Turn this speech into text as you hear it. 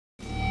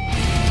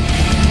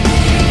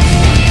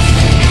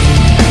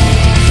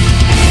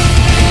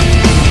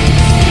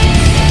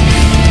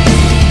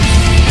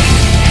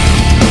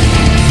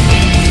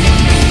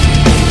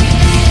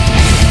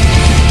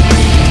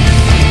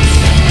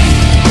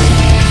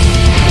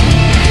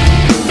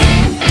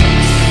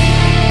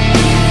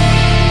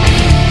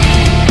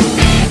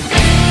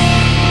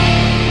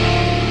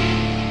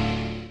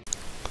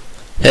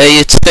Hey,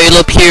 it's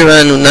Caleb here,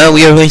 and now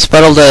we are going to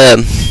battle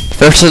the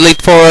first Elite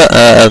Four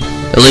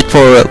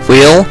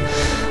wheel.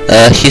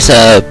 He's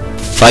a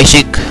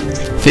psychic,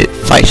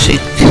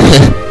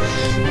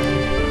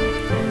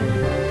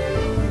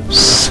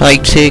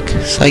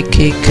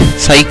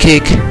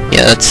 psychic.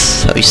 Yeah,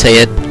 that's how you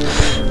say it.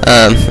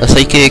 A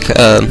psychic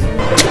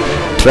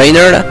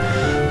trainer.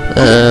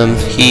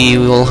 He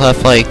will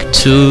have like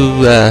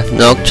two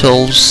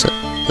Noctules.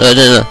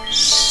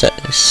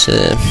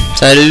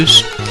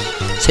 Xatus.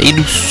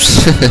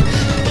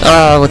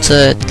 What's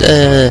that?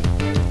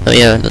 Oh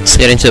yeah, let's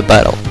get into a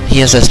battle. He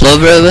has a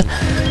Slowbro,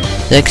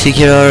 the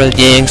Executor of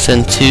Jinx,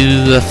 and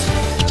two of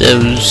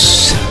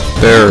those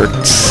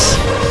birds.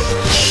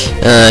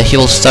 He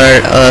will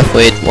start off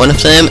with one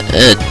of them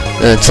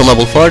till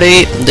level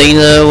 40. They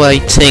know, I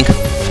think,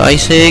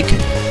 Physig,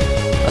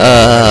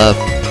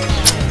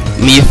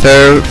 me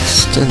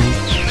first, and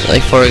I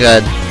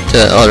forgot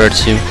the other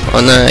two.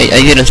 Oh no,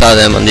 I didn't saw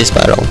them on this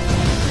battle.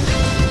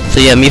 So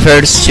yeah, me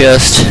first,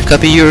 just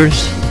copies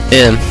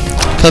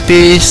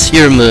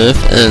your move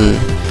and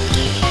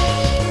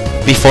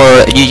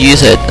before you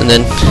use it, and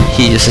then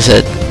he uses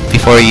it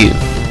before you.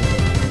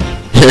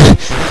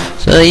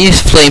 So I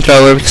use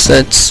Flamethrower because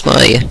that's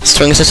my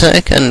strongest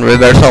attack, and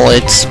Reversal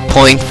it's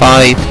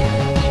 0.5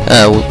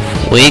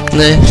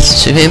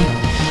 weakness to him.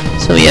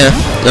 So yeah,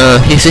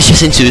 he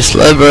switches into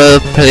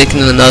Slowbro,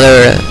 predicting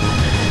another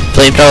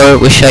Flamethrower,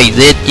 which I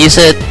did use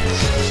it.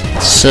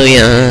 So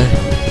yeah,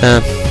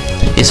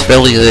 it's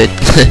really good.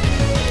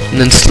 And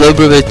then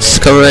Slowbro it's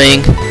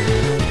covering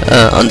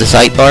on the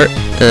sidebar,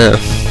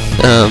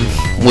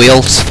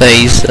 Wheel's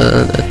face.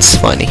 That's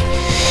funny.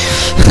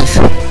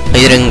 I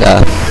didn't.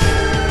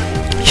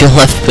 You'll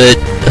have to put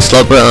a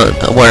Slowbro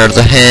on where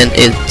the hand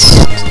is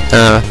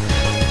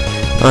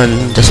on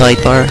the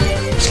sidebar.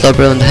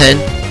 Slowbro on the hand.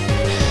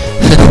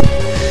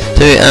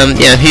 So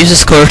yeah, he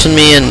uses Course on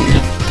me, and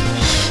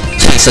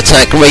his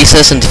attack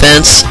raises and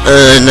defense,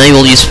 and I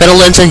will use Feather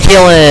Lens and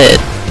heal it.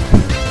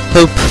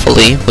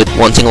 Hopefully with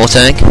one single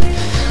attack.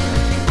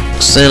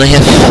 So then I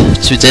have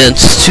to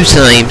dance 2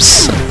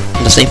 times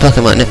on the same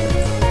Pokemon.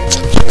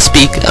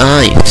 Speak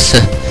eyes.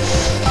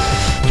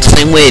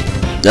 Same with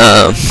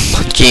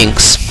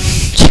Jinx.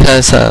 She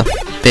has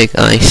big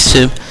eyes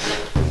too.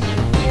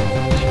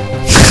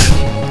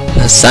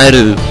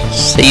 Satu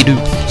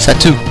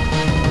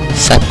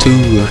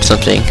or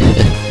something.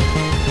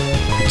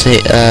 Say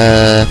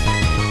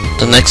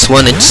the next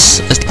one it's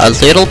a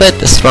little bit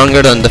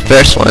stronger than the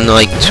first one,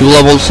 like 2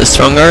 levels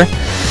stronger.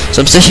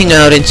 So I'm switching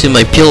out into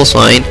my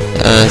Piloswine,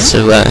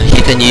 so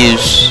he can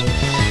use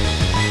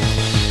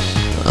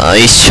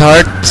his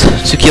chart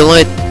to kill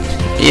it.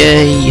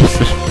 Yay!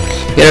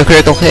 Get a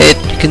critical hit,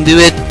 you can do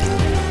it.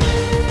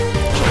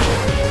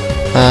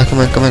 Come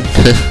on.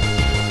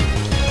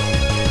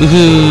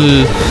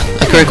 Woohoo!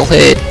 A critical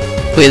hit!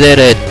 We did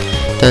it!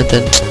 Dun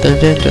dun dun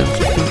dun dun.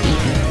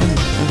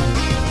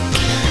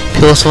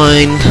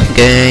 Piloswine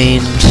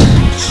gained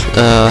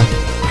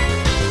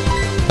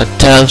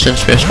 1,000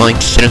 Spirit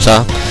Points, didn't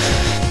saw.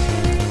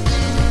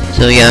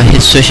 So yeah,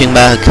 he's switching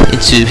back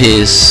into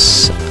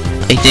his,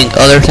 I think,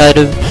 other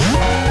title.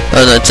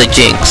 Oh no, it's a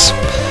Jinx.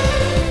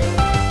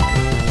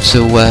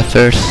 So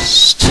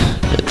first,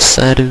 it's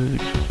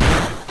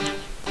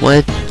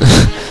what?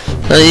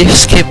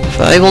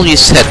 I will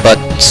use Headbutt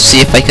to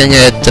see if I can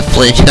get the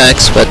flinch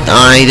hacks, but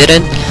I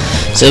didn't.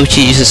 So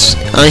she uses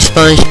Ice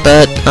Punch,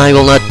 but I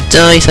will not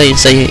die. So I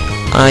say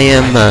I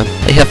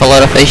have a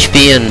lot of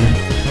HP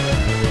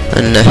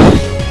and the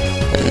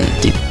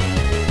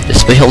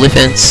special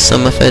defense,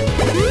 some of it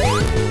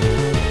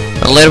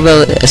a little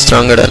bit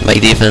stronger than my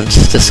defense.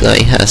 This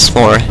guy has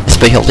more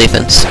special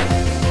defense.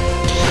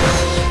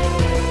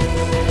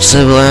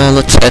 So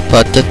let's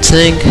headbutt that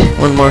thing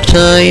one more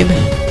time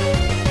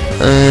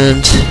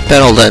and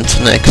Battle Dance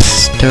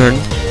next turn.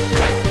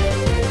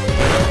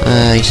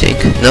 I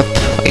think. Nope,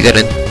 I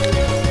didn't.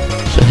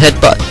 So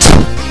headbutt.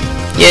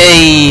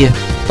 Yay!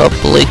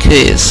 Public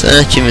kiss.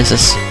 She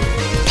misses.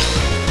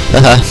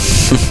 Haha.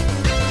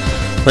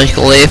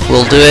 Magical Leaf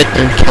will do it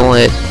and kill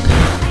it.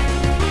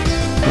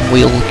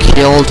 We'll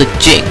kill the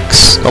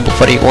Jinx. Level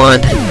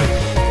 41.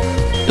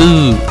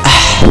 Ooh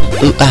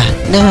ah.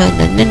 Na.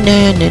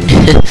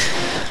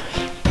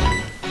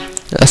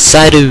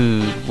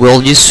 Xatus.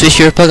 Will you switch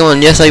your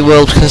Pokemon? Yes, I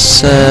will,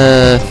 because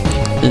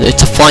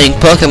it's a flying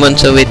Pokemon,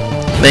 so it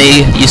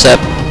may use a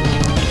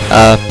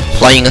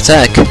flying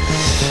attack.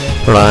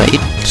 Right.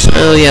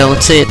 So yeah,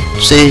 let's see.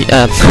 Send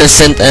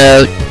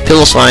out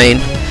Piloswine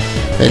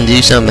and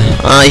do some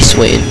Ice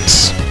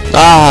Winds.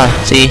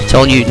 See,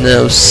 told you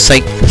no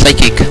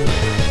psychic.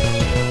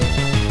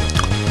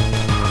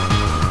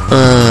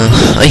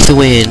 Ice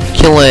Wind,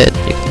 kill it.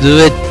 You can do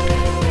it.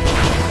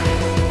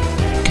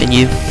 Can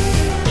you?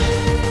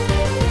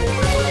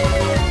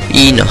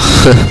 No.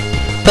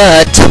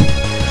 But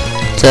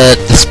the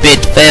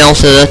speed failed,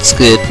 so that's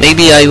good.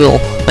 Maybe I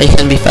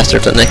can be faster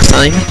the next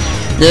time.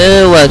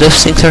 No,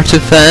 those things are too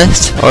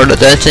fast, or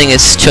that thing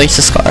is choice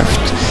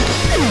scarfed.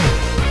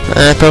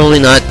 Probably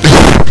not.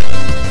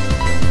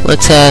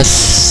 let's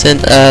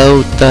send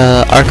out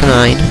the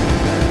Arcanine.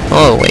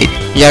 Oh wait,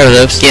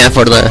 Gyarados, yeah,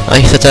 for the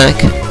ice attack.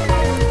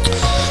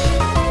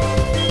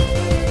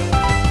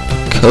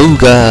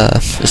 Koga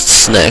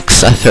is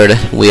next after the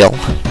wheel.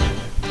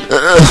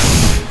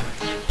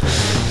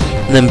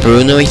 And then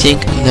Bruno, I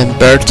think, and then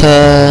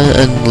Berta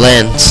and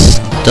Lance,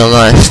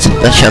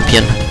 the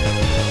champion.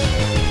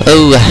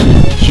 Oh,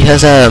 he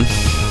has a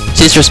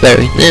Citrus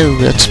Berry. No,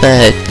 that's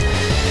bad.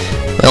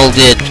 Well,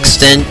 the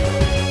extent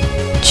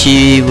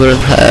she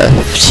wouldn't have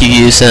to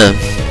use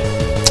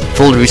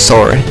full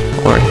restore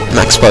or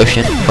max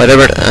potion,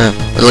 whatever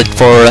like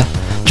for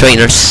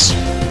trainers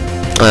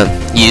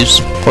use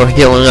for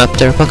healing up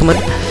their Pokemon.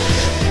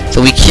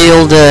 So we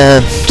killed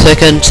the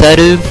second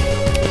Xatu,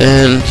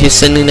 and he's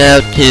sending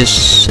out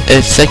his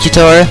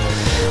Executor.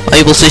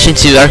 I will switch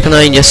into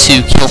Arcanine just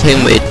to kill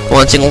him with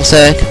one single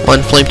attack. One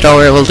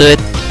flamethrower will do it.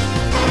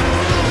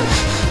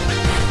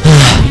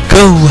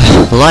 Go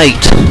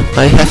Light!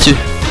 I have to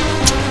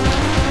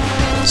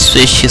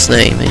switch his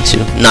name into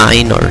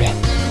 9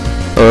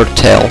 or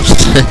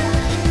Tails.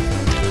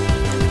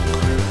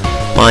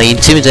 My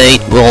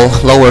Intimidate will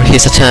lower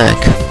his attack,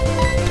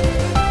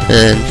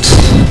 and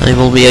I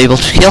will be able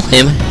to kill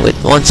him with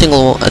one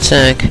single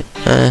attack.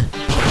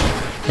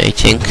 I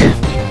think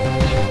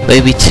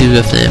maybe 2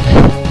 of them.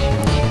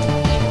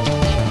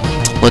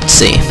 Let's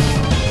see.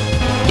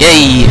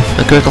 Yay!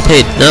 A critical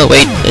hit. No,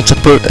 wait, it's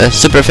a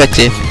super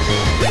effective.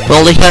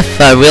 Well, they have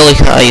a really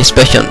high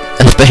special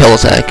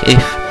attack.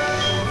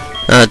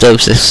 If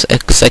those is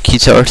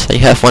Executors, I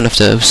have one of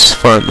those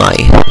for my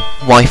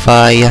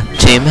Wi-Fi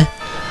team.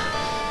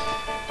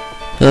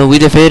 We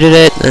defeated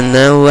it, and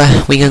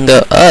now we can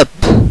go up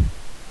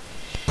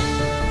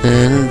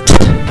and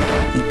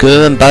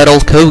go and battle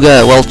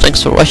Koga. Well,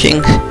 thanks for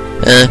watching.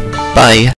 Bye.